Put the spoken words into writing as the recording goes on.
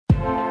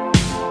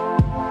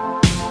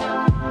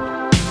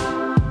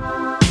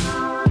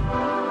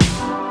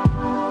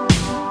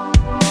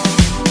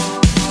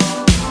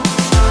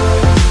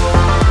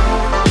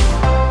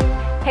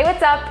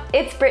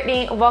it's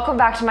Brittany. Welcome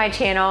back to my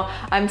channel.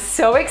 I'm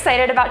so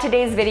excited about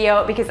today's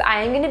video because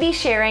I am gonna be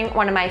sharing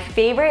one of my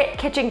favorite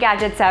kitchen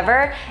gadgets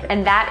ever,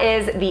 and that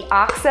is the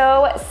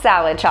OXO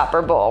salad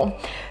chopper bowl.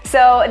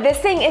 So this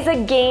thing is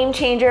a game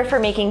changer for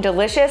making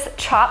delicious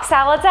chopped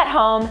salads at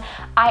home.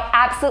 I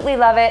absolutely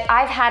love it.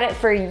 I've had it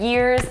for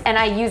years and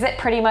I use it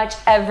pretty much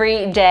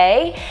every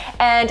day.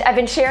 And I've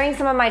been sharing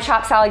some of my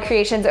chopped salad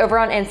creations over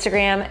on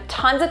Instagram.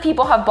 Tons of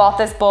people have bought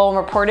this bowl and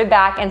reported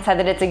back and said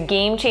that it's a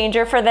game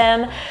changer for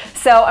them.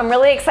 So I'm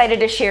really excited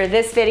to share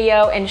this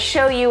video and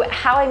show you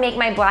how I make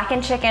my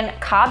blackened chicken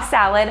Cobb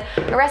salad,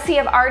 a recipe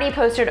I've already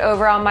posted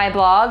over on my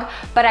blog,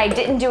 but I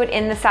didn't do it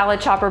in the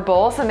salad chopper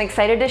bowl. So I'm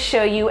excited to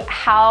show you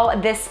how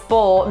this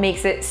bowl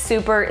makes it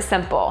super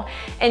simple.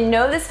 And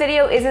no, this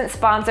video isn't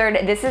sponsored.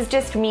 This is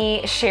just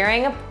me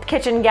sharing a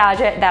kitchen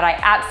gadget that I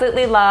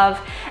absolutely love,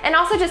 and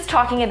also just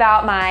talking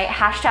about my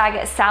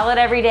hashtag salad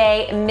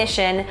everyday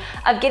mission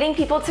of getting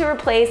people to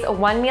replace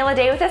one meal a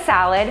day with a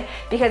salad,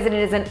 because it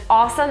is an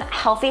awesome,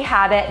 healthy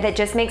habit that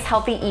just makes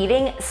healthy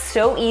eating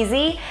so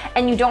easy,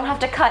 and you don't have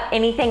to cut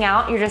anything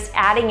out. You're just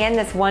adding in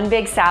this one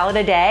big salad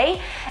a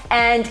day,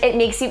 and it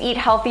makes you eat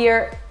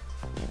healthier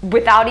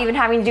without even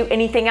having to do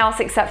anything else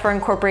except for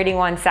incorporating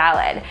one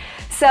salad.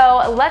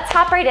 So let's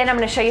hop right in. I'm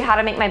gonna show you how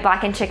to make my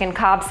blackened chicken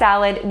Cobb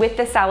salad with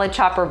the salad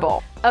chopper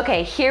bowl.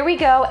 Okay, here we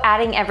go,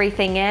 adding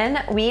everything in.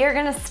 We are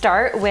gonna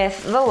start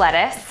with the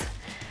lettuce.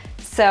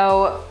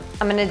 So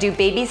I'm gonna do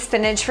baby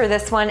spinach for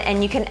this one,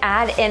 and you can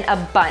add in a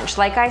bunch.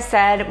 Like I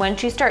said,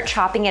 once you start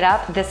chopping it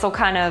up, this will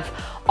kind of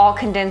all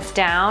condense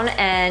down,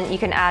 and you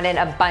can add in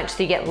a bunch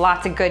so you get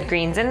lots of good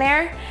greens in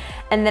there.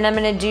 And then I'm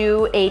gonna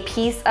do a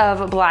piece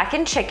of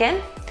blackened chicken.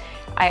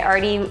 I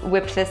already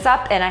whipped this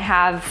up, and I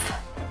have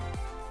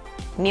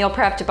meal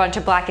prepped a bunch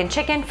of blackened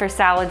chicken for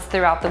salads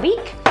throughout the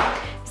week.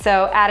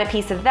 So add a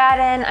piece of that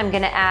in. I'm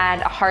gonna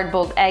add a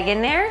hard-boiled egg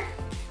in there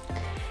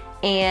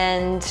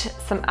and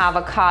some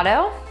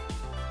avocado,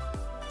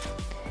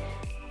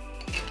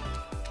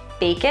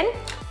 bacon,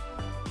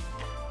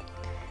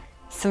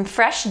 some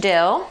fresh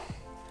dill,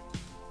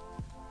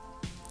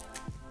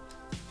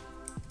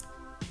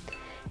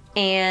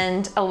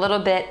 and a little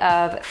bit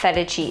of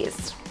feta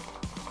cheese.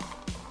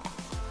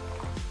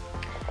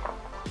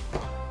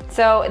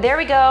 So there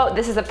we go.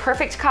 This is a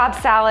perfect Cobb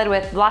salad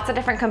with lots of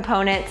different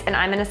components, and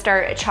I'm gonna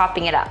start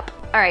chopping it up.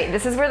 All right,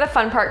 this is where the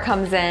fun part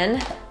comes in.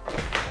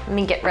 Let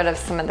me get rid of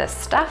some of this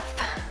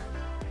stuff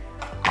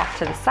off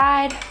to the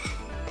side.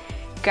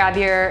 Grab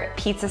your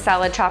pizza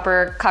salad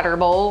chopper cutter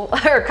bowl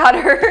or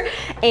cutter,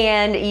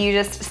 and you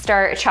just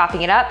start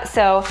chopping it up.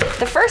 So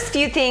the first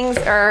few things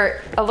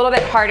are a little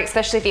bit hard,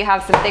 especially if you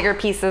have some bigger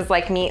pieces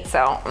like meat.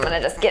 So I'm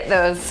gonna just get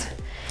those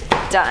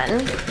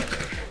done.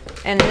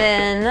 And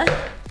then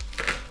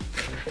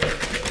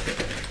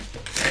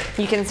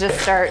you can just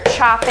start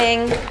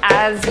chopping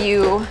as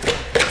you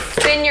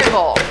spin your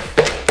bowl.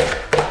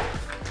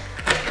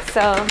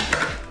 So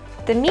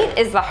the meat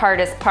is the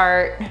hardest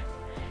part,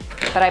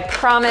 but I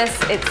promise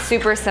it's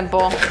super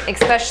simple,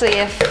 especially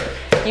if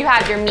you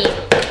have your meat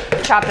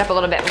chopped up a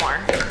little bit more.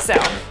 So,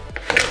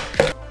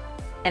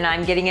 and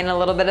I'm getting in a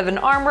little bit of an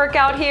arm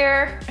workout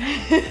here,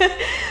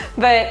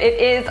 but it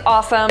is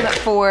awesome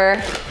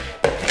for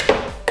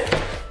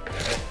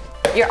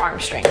your arm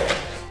strength.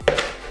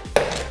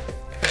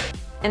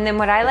 And then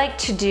what I like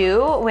to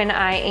do when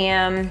I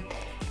am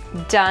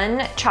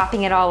done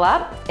chopping it all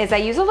up is I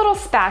use a little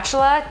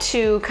spatula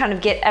to kind of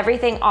get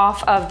everything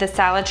off of the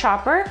salad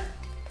chopper.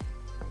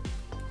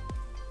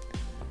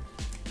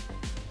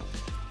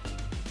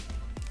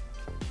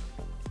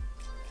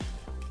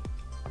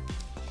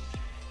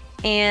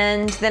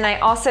 And then I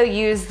also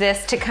use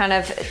this to kind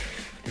of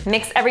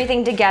mix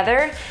everything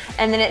together.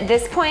 And then at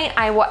this point,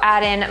 I will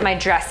add in my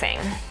dressing.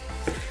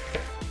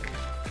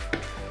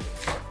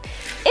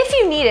 If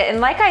you need it,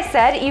 and like I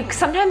said, you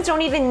sometimes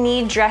don't even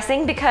need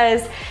dressing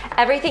because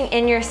everything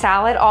in your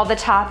salad, all the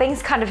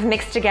toppings kind of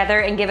mix together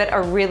and give it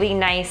a really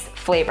nice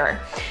flavor.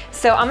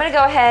 So I'm gonna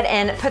go ahead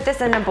and put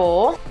this in a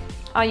bowl.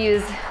 I'll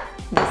use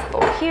this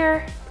bowl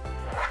here.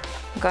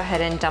 Go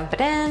ahead and dump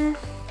it in.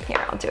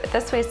 Here, I'll do it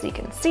this way so you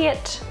can see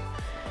it.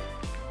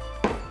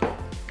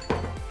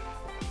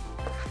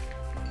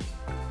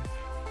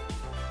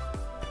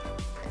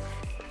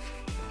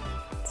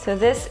 So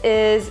this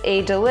is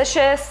a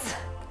delicious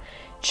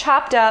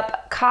chopped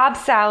up Cobb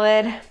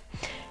salad,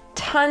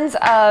 tons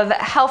of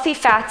healthy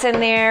fats in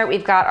there.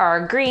 We've got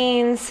our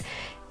greens,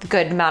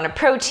 good amount of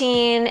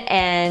protein,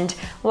 and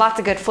lots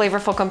of good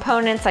flavorful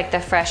components like the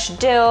fresh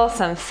dill,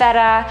 some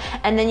feta,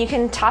 and then you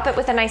can top it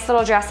with a nice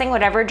little dressing,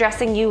 whatever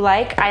dressing you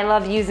like. I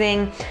love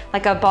using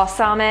like a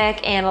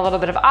balsamic and a little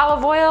bit of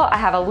olive oil. I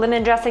have a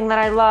lemon dressing that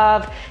I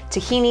love.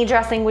 Tahini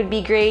dressing would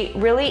be great.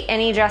 Really,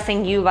 any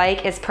dressing you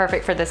like is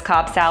perfect for this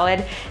Cobb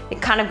salad.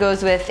 It kind of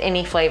goes with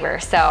any flavor,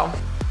 so.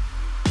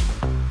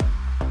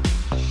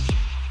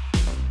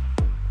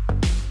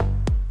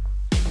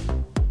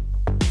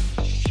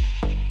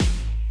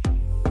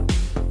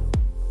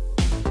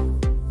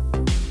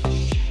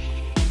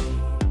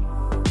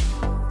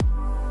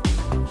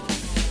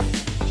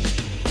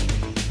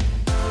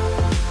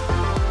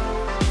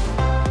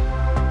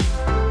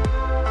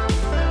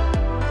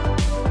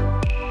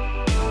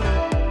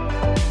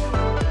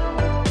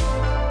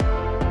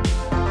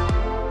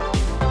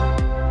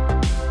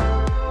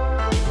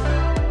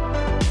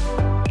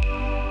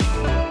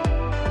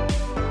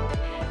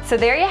 So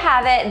there you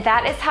have it.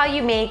 That is how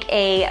you make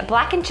a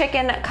blackened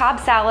chicken Cobb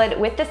salad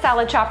with the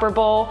salad chopper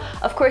bowl.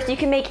 Of course, you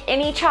can make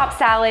any chopped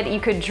salad you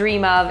could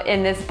dream of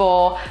in this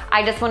bowl.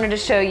 I just wanted to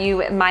show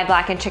you my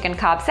blackened chicken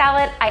Cobb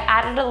salad. I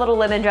added a little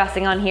lemon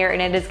dressing on here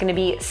and it is gonna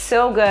be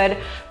so good.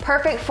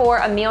 Perfect for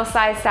a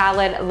meal-sized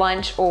salad,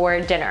 lunch, or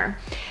dinner.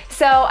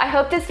 So I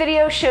hope this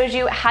video shows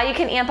you how you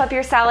can amp up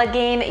your salad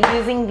game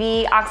using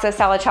the OXO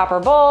salad chopper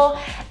bowl,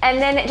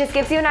 and then it just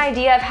gives you an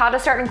idea of how to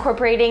start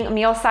incorporating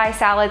meal-sized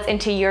salads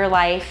into your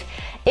life.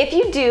 If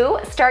you do,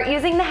 start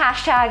using the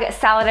hashtag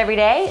salad every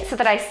day so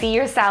that I see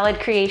your salad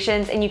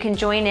creations and you can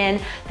join in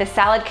the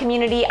salad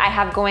community I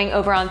have going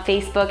over on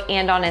Facebook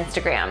and on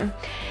Instagram.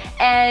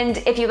 And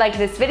if you liked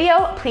this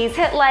video, please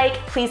hit like,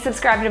 please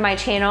subscribe to my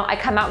channel. I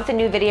come out with a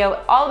new video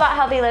all about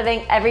healthy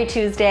living every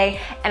Tuesday,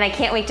 and I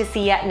can't wait to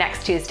see you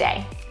next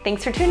Tuesday.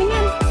 Thanks for tuning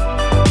in.